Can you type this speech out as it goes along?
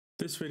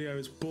This video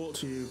is brought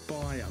to you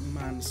by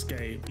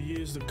Manscaped.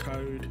 Use the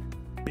code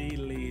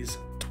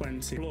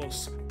BLEES20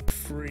 plus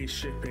free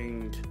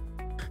shipping.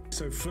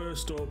 So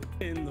first up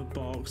in the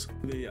box,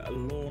 the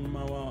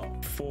Lawnmower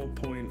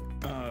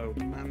 4.0,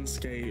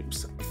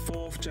 Manscaped's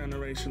 4th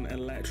generation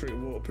electric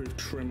waterproof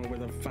trimmer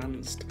with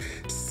advanced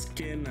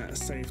skin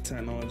safe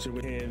technology.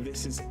 Here,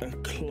 this is a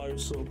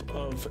close-up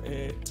of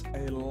it,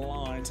 a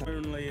light. Not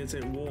only is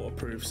it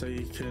waterproof, so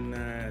you can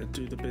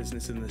do the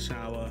business in the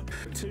shower.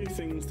 Two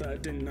things that I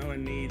didn't know I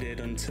needed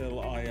until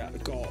I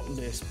got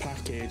this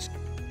package: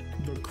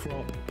 the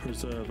crop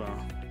preserver.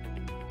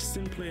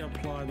 Simply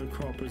apply the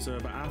crop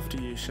preserver after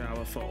you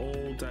shower for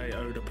all day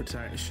odor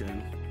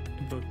protection.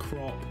 The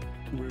crop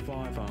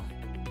reviver.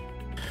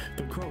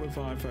 The crop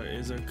reviver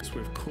is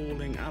with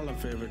cooling aloe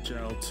vera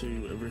gel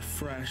to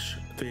refresh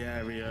the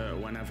area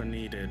whenever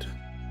needed.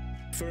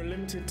 For a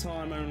limited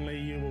time only,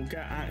 you will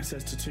get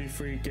access to 2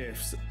 free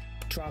gifts: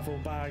 travel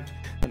bag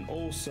and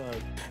also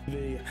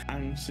the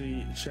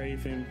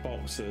anti-shaving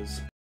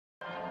boxers.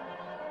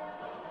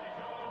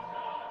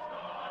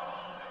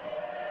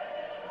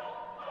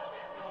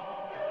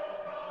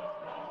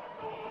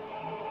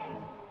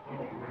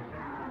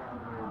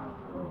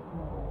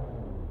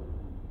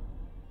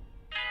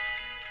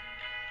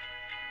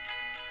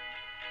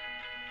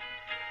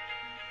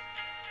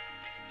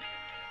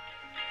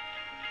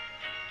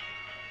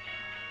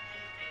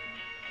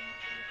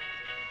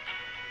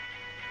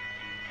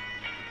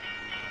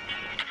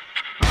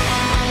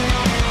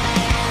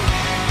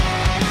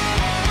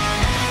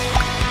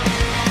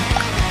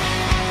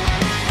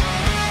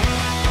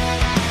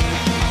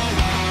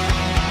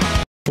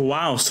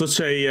 Wow, such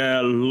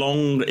a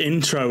long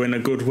intro in a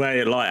good way.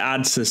 It like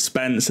adds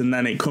suspense, and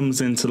then it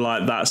comes into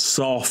like that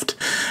soft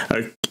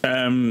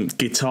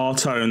guitar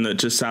tone that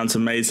just sounds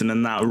amazing,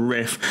 and that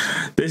riff.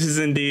 This is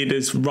indeed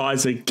his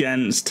Rise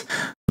Against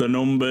the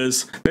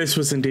Numbers. This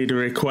was indeed a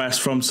request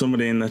from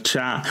somebody in the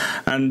chat,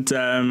 and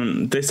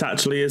this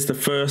actually is the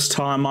first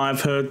time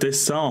I've heard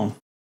this song.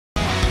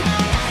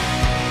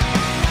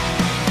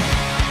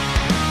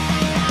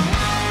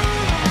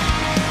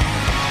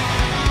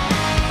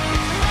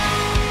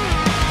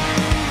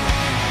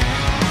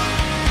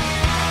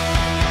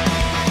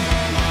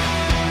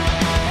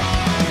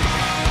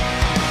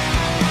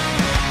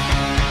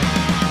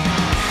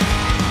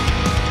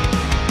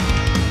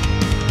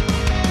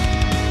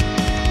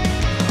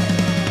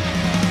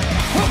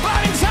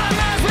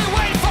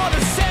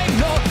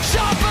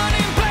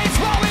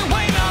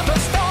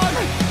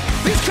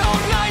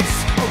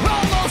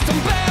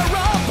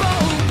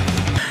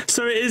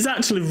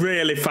 Actually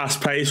really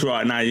fast paced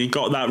right now. You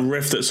got that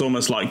riff that's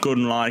almost like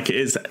gun-like. It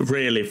is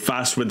really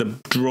fast, with the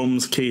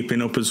drums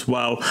keeping up as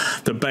well.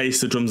 The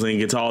bass, the drums and the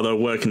guitar, they're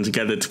working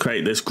together to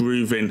create this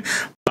grooving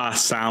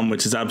bass sound,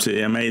 which is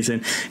absolutely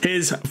amazing.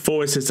 His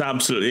voice is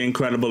absolutely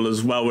incredible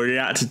as well. We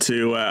reacted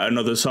to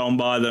another song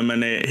by them,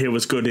 and he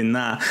was good in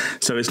that,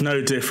 so it's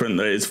no different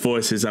that his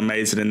voice is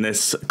amazing in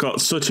this. Got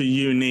such a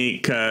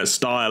unique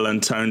style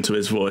and tone to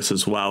his voice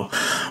as well.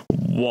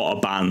 What a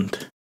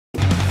band.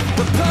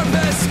 The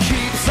purpose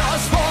keeps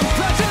us warm.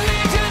 Pledge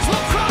allegiance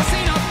while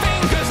crossing our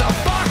fingers. A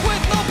bark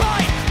with no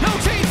bite, no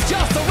teeth,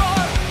 just a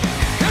roar.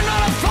 You're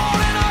not a thorn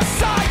in our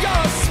side,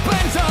 you're a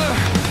splinter.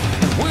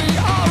 We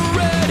are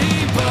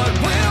ready, but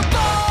we're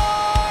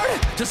bored.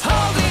 Just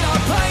holding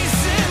our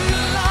place in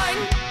the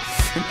line,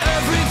 and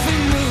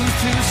everything moves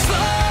too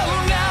slow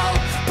now,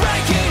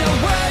 breaking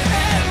away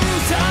in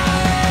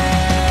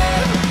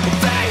time.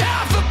 They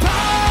have the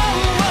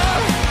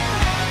power,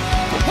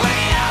 but we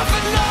have the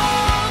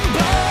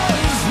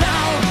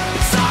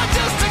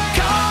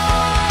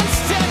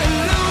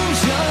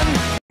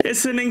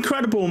It's an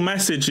incredible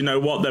message, you know,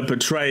 what they're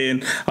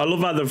portraying. I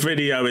love how the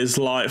video is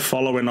like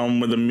following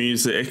on with the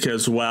music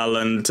as well,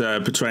 and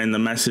portraying the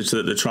message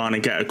that they're trying to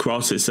get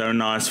across. It's so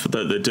nice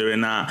that they're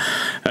doing that.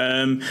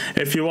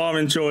 If you are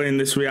enjoying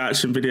this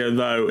reaction video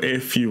though,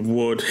 if you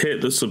would,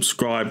 hit the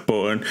subscribe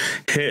button,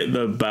 hit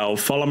the bell,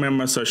 follow me on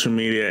my social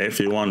media if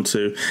you want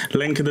to.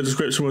 Link in the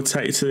description will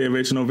take you to the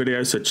original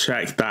video, so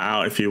check that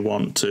out if you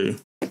want to.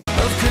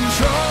 Of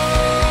control,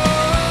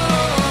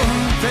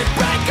 they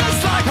break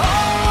us like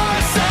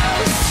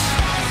horses.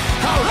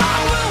 How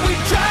long will we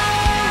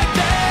drag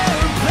their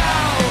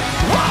plow?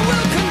 What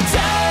will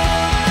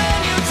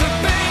continue to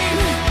be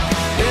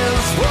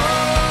is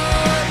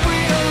what we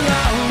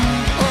allow.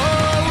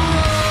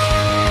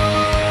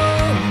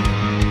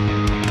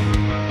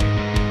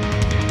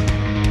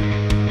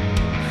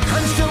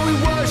 And still we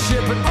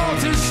worship an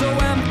altar so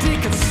empty,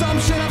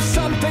 consumption of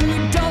something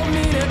you don't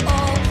need at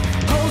all.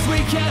 Holes we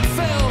can't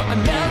fill, a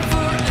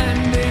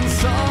never-ending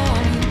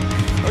song.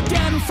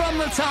 Again from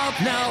the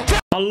top now.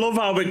 I love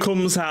how it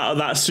comes out of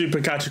that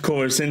super catchy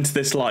chorus into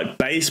this like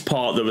bass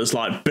part that was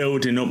like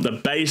building up. The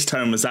bass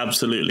tone was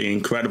absolutely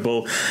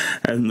incredible,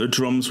 and the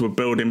drums were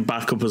building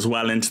back up as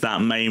well into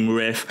that main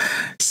riff.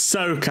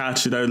 So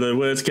catchy though, the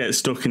words get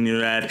stuck in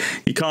your head.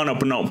 You can't help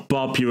but not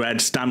bob your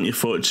head, stamp your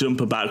foot, jump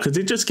about, because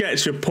it just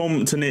gets you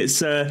pumped, and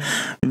it's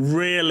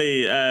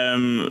really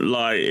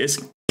like it's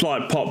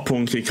like pop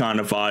punky kind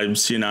of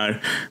vibes, you know,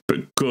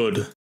 but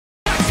good.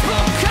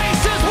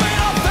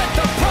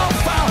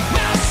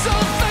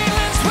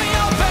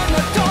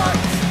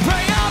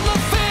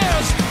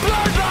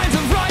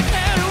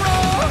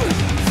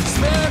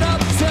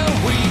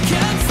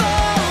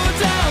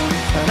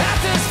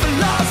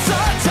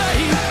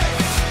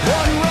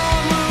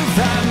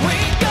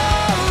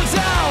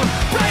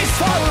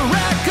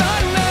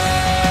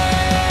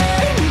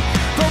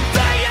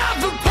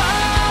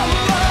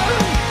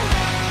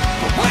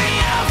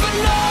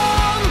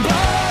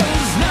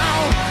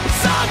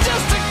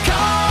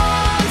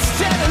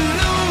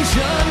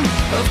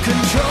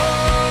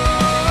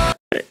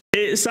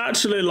 It's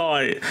actually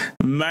like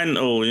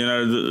mental, you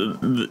know,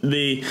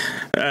 the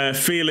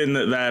feeling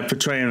that they're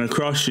portraying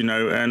across, you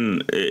know,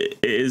 and it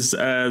is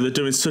they're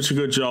doing such a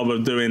good job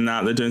of doing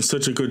that. They're doing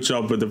such a good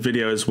job with the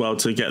video as well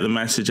to get the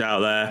message out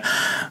there,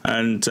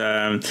 and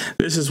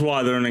this is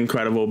why they're an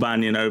incredible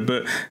band, you know.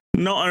 But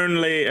not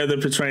only are they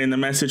portraying the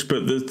message,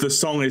 but the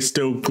song is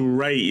still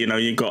great, you know.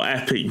 You've got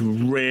epic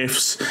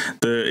riffs,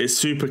 it's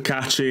super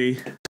catchy.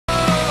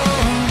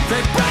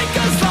 They break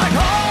us like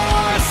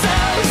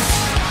horses.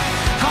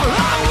 How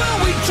long will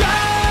we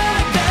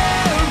drag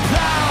their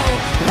plow?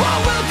 What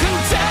will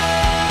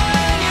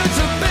continue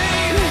to be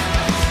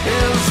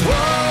is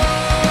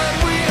what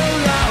we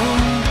allow.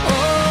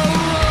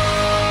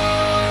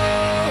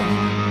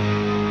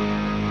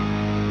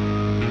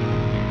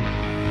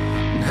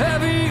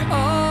 Heavy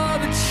are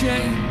the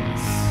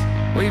chains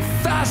we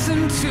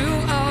fasten to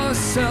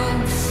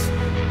ourselves,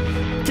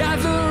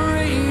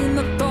 gathering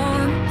the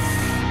thorns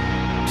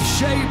to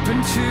shape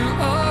into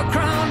a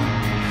crown.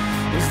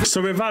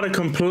 So we've had a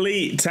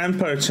complete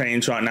tempo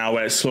change right now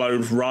where it's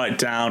slowed right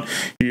down.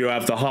 You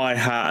have the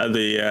hi-hat of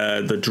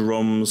the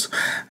drums,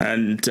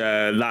 and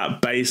that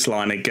bass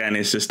line again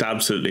is just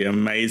absolutely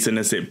amazing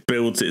as it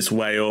builds its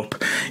way up.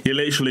 You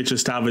literally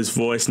just have his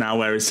voice now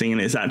where he's singing.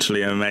 It's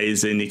actually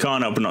amazing. You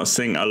can't help but not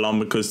sing along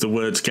because the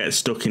words get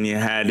stuck in your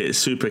head. It's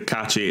super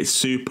catchy, it's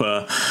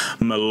super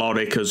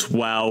melodic as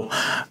well,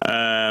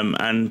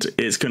 and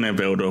it's going to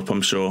build up,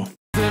 I'm sure.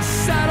 The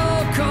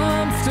saddle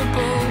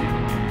comfortable.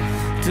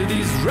 Do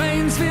these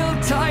reins feel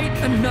tight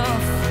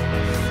enough?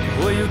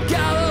 Will you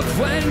gallop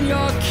when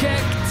you're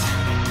kicked,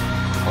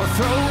 or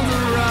throw the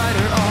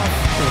rider off?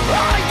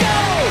 Are you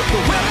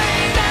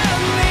willing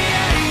and the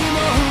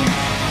able?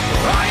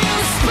 Are you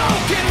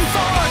spoken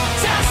for,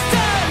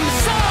 destined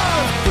to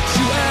serve what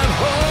you have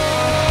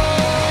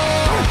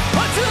heard?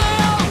 Until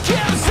it all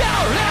gives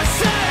out,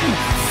 listen,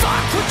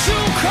 fuck what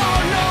you call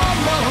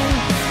normal.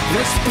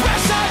 This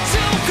pressure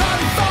to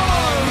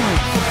conform,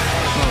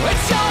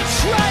 it's your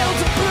trail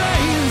to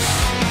blaze.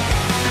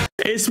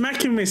 It's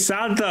making me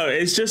sad though.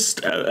 It's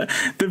just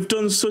they've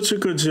done such a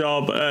good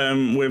job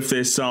with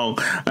this song,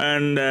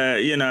 and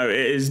you know, it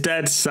is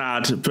dead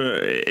sad,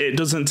 but it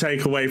doesn't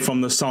take away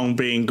from the song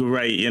being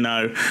great. You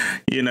know,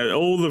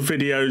 all the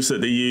videos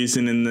that they're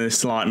using in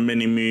this like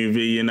mini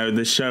movie, you know,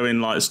 they're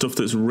showing like stuff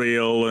that's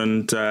real,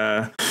 and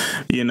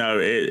you know,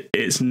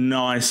 it's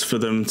nice for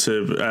them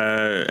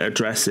to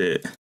address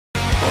it.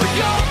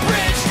 Your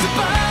bridge to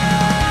burn.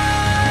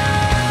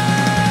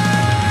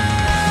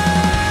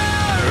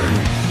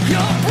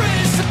 Your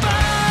bridge to burn.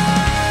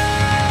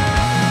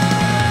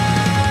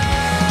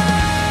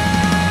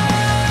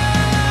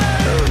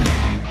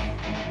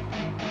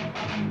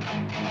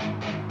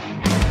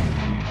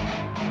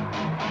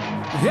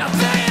 Yeah,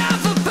 they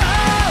have the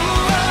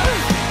power.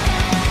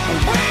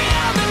 We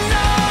have the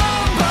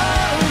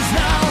numbers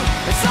now.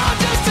 It's all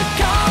just a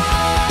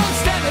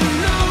constant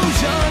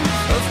illusion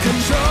of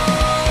control.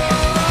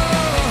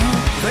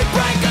 They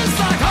break us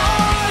like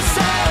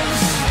horses.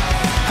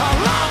 How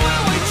long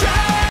will we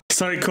drag?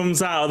 So it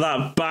comes out of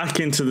that back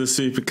into the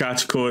super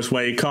catchy chorus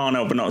where you can't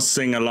help but not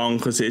sing along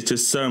because it's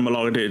just so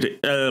melodic,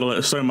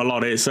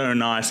 so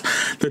nice.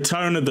 The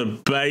tone of the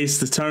bass,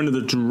 the tone of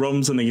the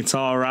drums and the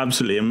guitar are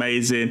absolutely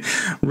amazing.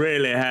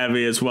 Really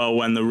heavy as well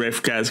when the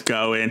riff gets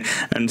going,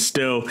 and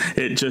still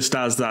it just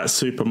has that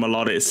super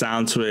melodic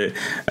sound to it,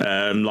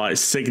 like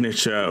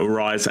signature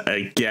Rise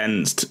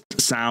Against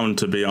sound,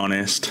 to be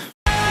honest.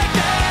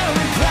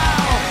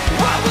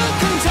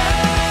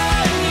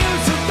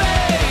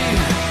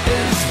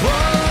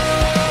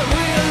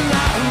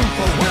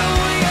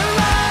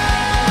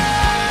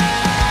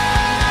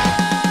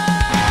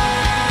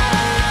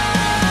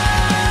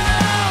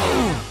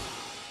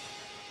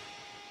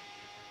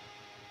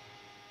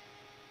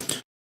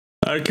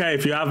 Okay,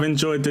 if you have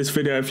enjoyed this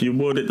video, if you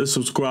would, hit the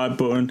subscribe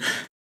button,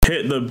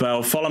 hit the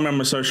bell, follow me on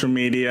my social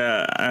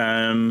media,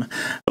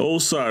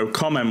 also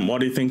comment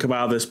what do you think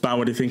about this band,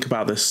 what do you think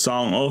about this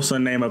song, also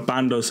name a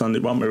band or song that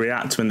you want me to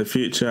react to in the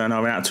future, and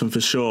I'll react to them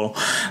for sure.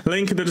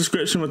 Link in the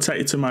description will take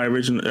you to my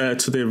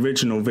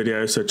original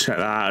video, so check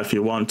that out if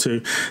you want to.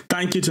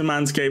 Thank you to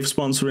Manscaped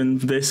for sponsoring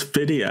this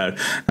video.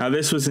 Now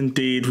this was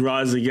indeed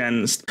Rise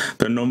Against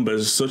the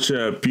Numbers, such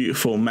a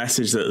beautiful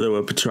message that they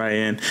were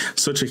portraying,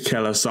 such a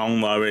killer song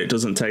though. It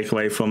doesn't take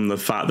away from the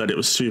fact that it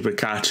was super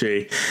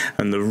catchy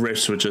and the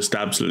riffs were just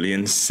absolutely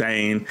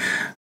insane.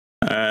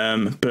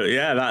 But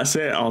yeah, that's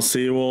it. I'll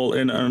see you all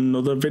in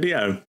another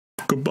video.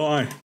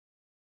 Goodbye.